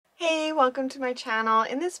welcome to my channel.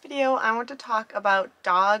 In this video, I want to talk about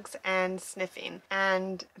dogs and sniffing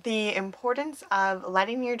and the importance of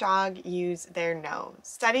letting your dog use their nose.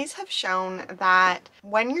 Studies have shown that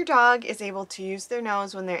when your dog is able to use their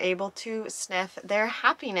nose, when they're able to sniff, their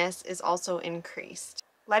happiness is also increased.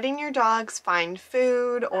 Letting your dogs find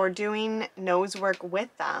food or doing nose work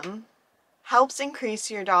with them helps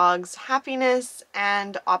increase your dog's happiness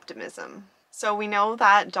and optimism. So we know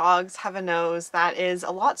that dogs have a nose that is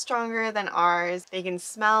a lot stronger than ours. They can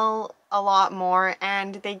smell a lot more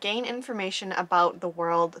and they gain information about the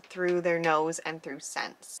world through their nose and through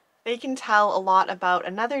scents. They can tell a lot about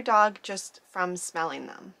another dog just from smelling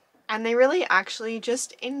them. And they really actually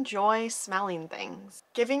just enjoy smelling things.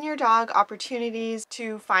 Giving your dog opportunities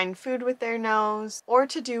to find food with their nose or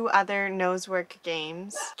to do other nose work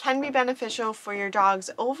games can be beneficial for your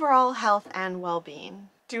dog's overall health and well-being.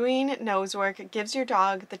 Doing nose work gives your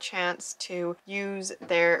dog the chance to use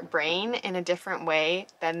their brain in a different way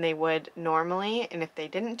than they would normally and if they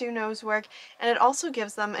didn't do nose work, and it also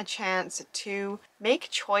gives them a chance to make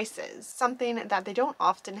choices, something that they don't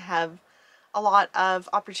often have a lot of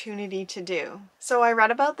opportunity to do. So I read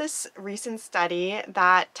about this recent study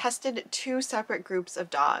that tested two separate groups of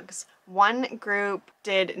dogs. One group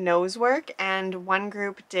did nose work and one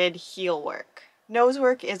group did heel work. Nose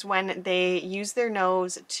work is when they use their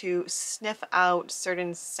nose to sniff out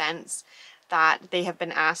certain scents that they have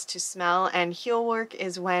been asked to smell, and heel work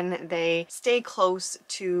is when they stay close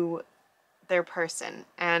to their person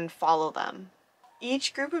and follow them.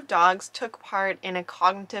 Each group of dogs took part in a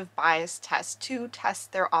cognitive bias test to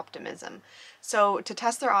test their optimism. So to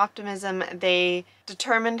test their optimism, they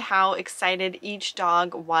determined how excited each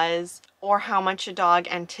dog was or how much a dog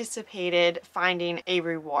anticipated finding a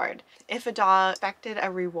reward. If a dog expected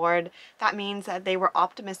a reward, that means that they were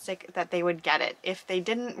optimistic that they would get it. If they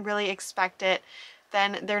didn't really expect it,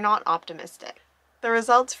 then they're not optimistic. The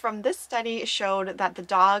results from this study showed that the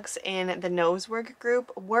dogs in the nose work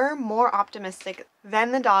group were more optimistic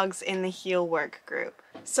than the dogs in the heel work group.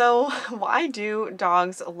 So why do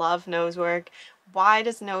dogs love nose work? Why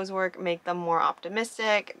does nose work make them more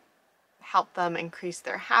optimistic, help them increase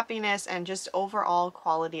their happiness, and just overall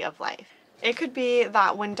quality of life? It could be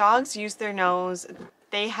that when dogs use their nose,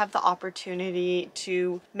 they have the opportunity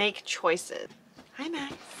to make choices. Hi,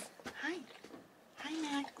 Max. Hi. Hi,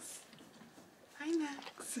 Max. Hi,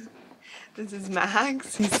 Max. This is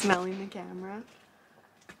Max. He's smelling the camera.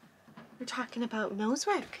 We're talking about nose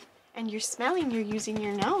work, and you're smelling, you're using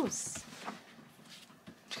your nose.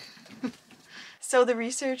 So the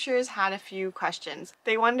researchers had a few questions.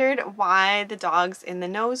 They wondered why the dogs in the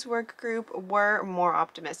nose work group were more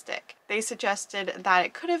optimistic. They suggested that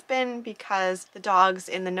it could have been because the dogs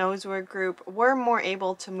in the nose work group were more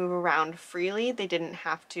able to move around freely. They didn't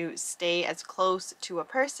have to stay as close to a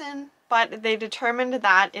person. But they determined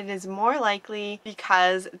that it is more likely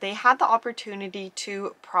because they had the opportunity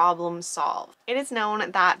to problem solve. It is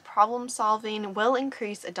known that problem solving will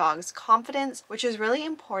increase a dog's confidence, which is really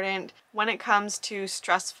important when it comes to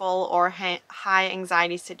stressful or high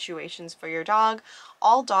anxiety situations for your dog.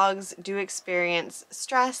 All dogs do experience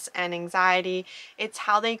stress and anxiety. It's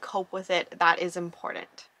how they cope with it that is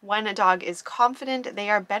important. When a dog is confident, they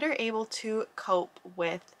are better able to cope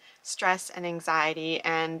with stress and anxiety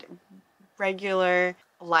and regular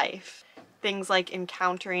life. Things like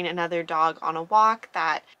encountering another dog on a walk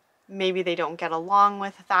that maybe they don't get along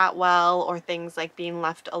with that well, or things like being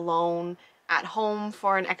left alone at home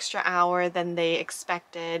for an extra hour than they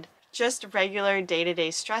expected. Just regular day-to-day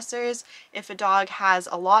stressors. If a dog has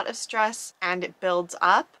a lot of stress and it builds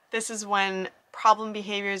up, this is when problem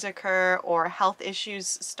behaviors occur or health issues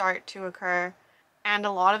start to occur. And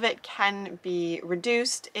a lot of it can be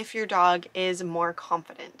reduced if your dog is more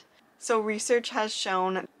confident. So research has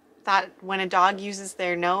shown that when a dog uses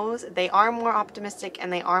their nose, they are more optimistic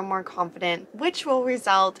and they are more confident, which will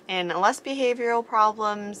result in less behavioral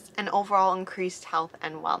problems and overall increased health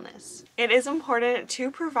and wellness. It is important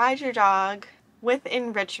to provide your dog with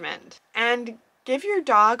enrichment and give your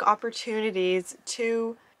dog opportunities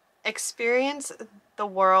to experience the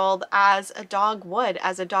world as a dog would,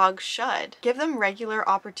 as a dog should. Give them regular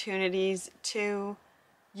opportunities to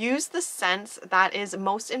use the sense that is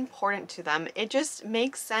most important to them. It just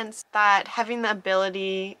makes sense that having the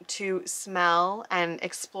ability to smell and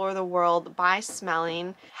explore the world by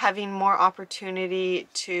smelling, having more opportunity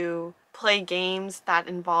to play games that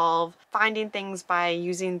involve finding things by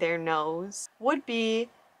using their nose would be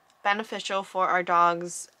beneficial for our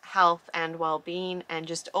dog's health and well-being and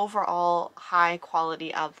just overall high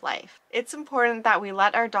quality of life. It's important that we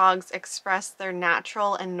let our dogs express their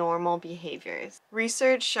natural and normal behaviors.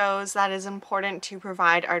 Research shows that it is important to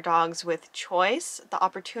provide our dogs with choice, the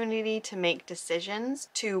opportunity to make decisions,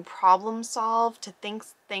 to problem solve, to think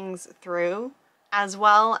things through, as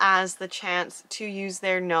well as the chance to use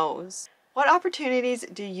their nose. What opportunities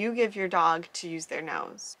do you give your dog to use their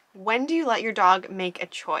nose? When do you let your dog make a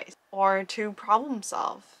choice or to problem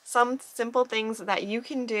solve? Some simple things that you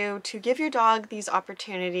can do to give your dog these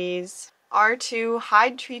opportunities are to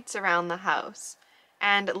hide treats around the house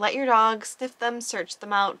and let your dog sniff them, search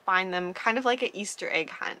them out, find them, kind of like an Easter egg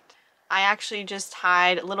hunt. I actually just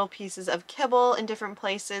hide little pieces of kibble in different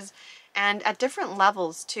places and at different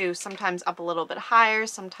levels too, sometimes up a little bit higher,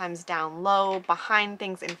 sometimes down low, behind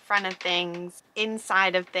things, in front of things,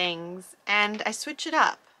 inside of things, and I switch it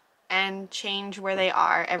up and change where they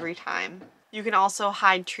are every time. You can also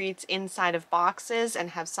hide treats inside of boxes and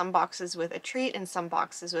have some boxes with a treat and some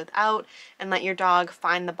boxes without, and let your dog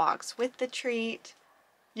find the box with the treat.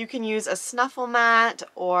 You can use a snuffle mat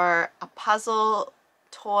or a puzzle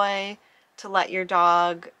toy to let your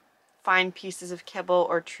dog find pieces of kibble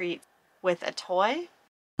or treats with a toy.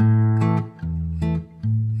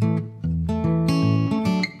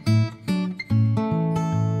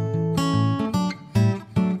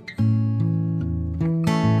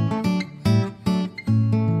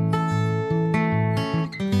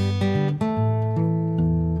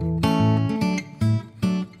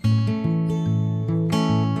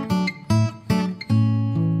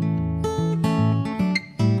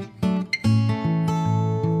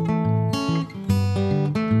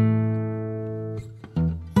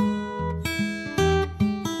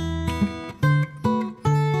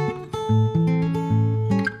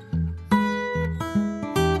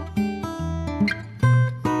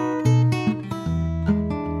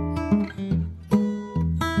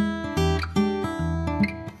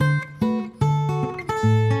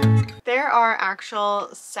 There are actual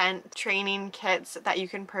scent training kits that you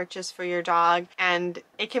can purchase for your dog, and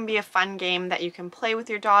it can be a fun game that you can play with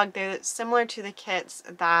your dog. They're similar to the kits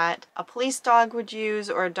that a police dog would use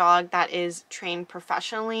or a dog that is trained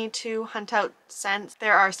professionally to hunt out scents.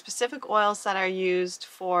 There are specific oils that are used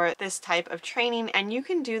for this type of training, and you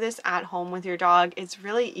can do this at home with your dog. It's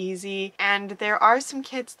really easy, and there are some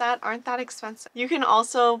kits that aren't that expensive. You can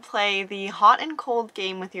also play the hot and cold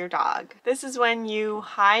game with your dog. This is when you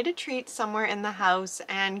hide a treat somewhere in the house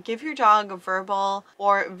and give your dog verbal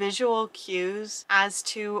or visual cues as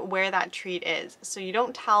to where that treat is. So you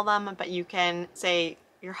don't tell them, but you can say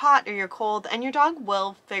you're hot or you're cold, and your dog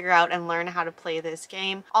will figure out and learn how to play this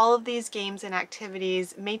game. All of these games and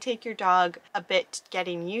activities may take your dog a bit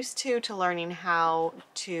getting used to learning how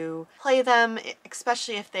to play them,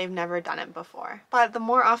 especially if they've never done it before. But the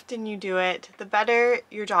more often you do it, the better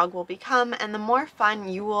your dog will become, and the more fun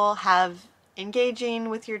you will have engaging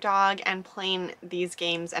with your dog and playing these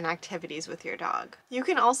games and activities with your dog. You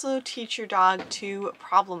can also teach your dog to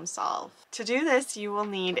problem solve. To do this, you will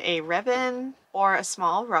need a ribbon or a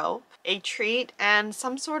small rope, a treat, and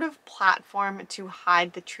some sort of platform to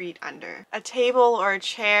hide the treat under. A table or a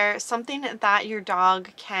chair, something that your dog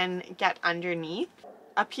can get underneath.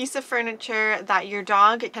 A piece of furniture that your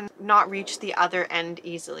dog can not reach the other end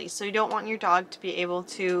easily. So you don't want your dog to be able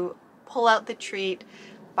to pull out the treat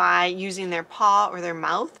by using their paw or their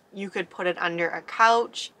mouth. You could put it under a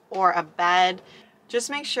couch or a bed. Just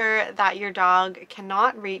make sure that your dog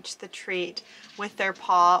cannot reach the treat with their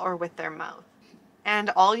paw or with their mouth.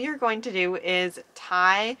 And all you're going to do is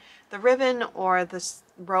tie the ribbon or the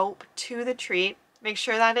rope to the treat. Make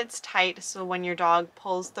sure that it's tight so when your dog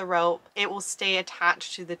pulls the rope, it will stay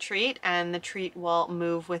attached to the treat and the treat will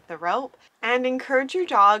move with the rope. And encourage your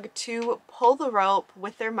dog to pull the rope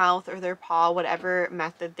with their mouth or their paw, whatever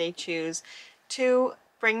method they choose, to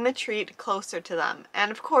bring the treat closer to them.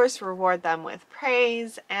 And of course, reward them with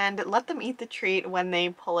praise and let them eat the treat when they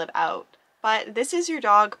pull it out. But this is your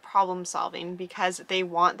dog problem solving because they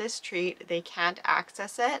want this treat, they can't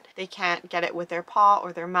access it, they can't get it with their paw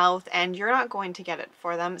or their mouth, and you're not going to get it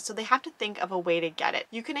for them, so they have to think of a way to get it.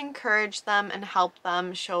 You can encourage them and help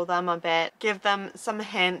them, show them a bit, give them some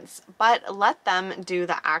hints, but let them do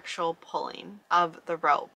the actual pulling of the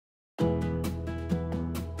rope.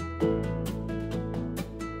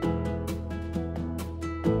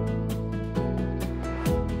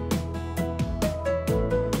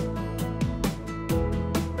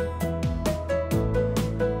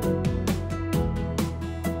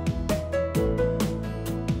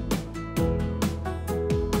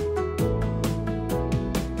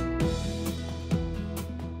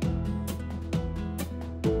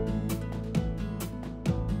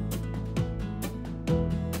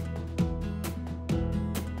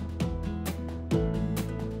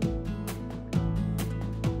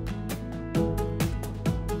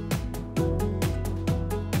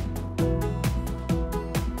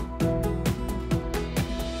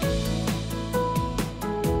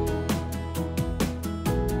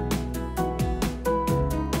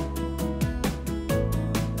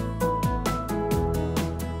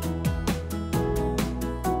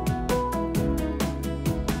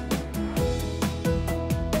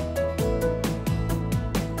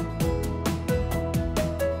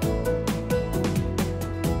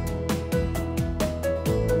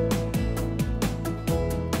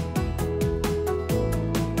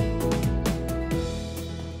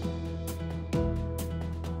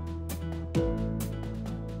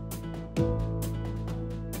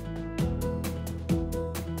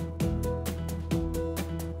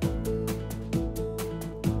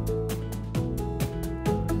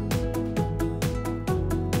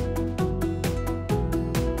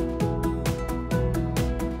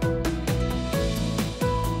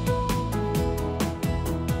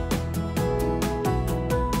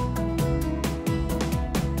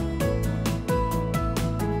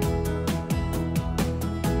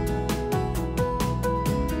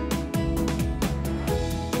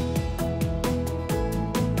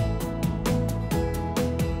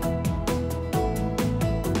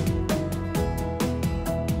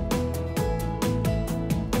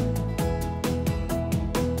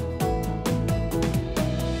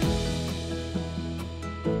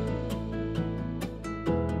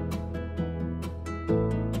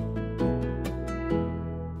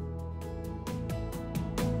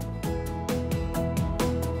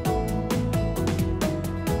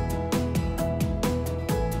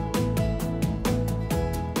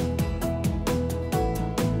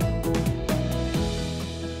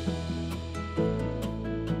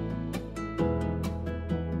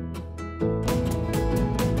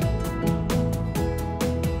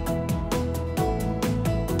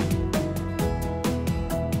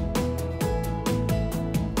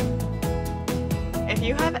 If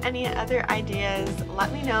you have any other ideas,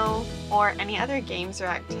 let me know, or any other games or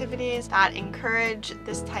activities that encourage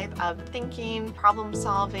this type of thinking, problem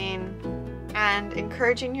solving, and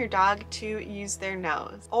encouraging your dog to use their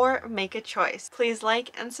nose or make a choice. Please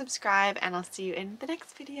like and subscribe, and I'll see you in the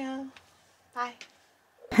next video. Bye.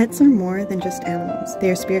 Pets are more than just animals. They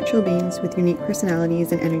are spiritual beings with unique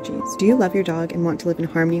personalities and energies. Do you love your dog and want to live in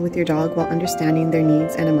harmony with your dog while understanding their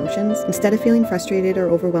needs and emotions? Instead of feeling frustrated or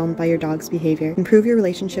overwhelmed by your dog's behavior, improve your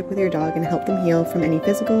relationship with your dog and help them heal from any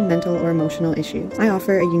physical, mental, or emotional issues. I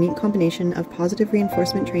offer a unique combination of positive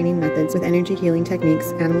reinforcement training methods with energy healing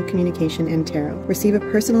techniques, animal communication, and tarot. Receive a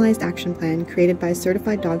personalized action plan created by a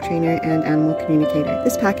certified dog trainer and animal communicator.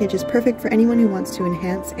 This package is perfect for anyone who wants to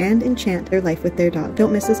enhance and enchant their life with their dog.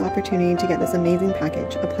 Don't miss this opportunity to get this amazing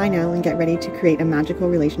package. Apply now and get ready to create a magical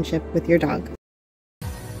relationship with your dog.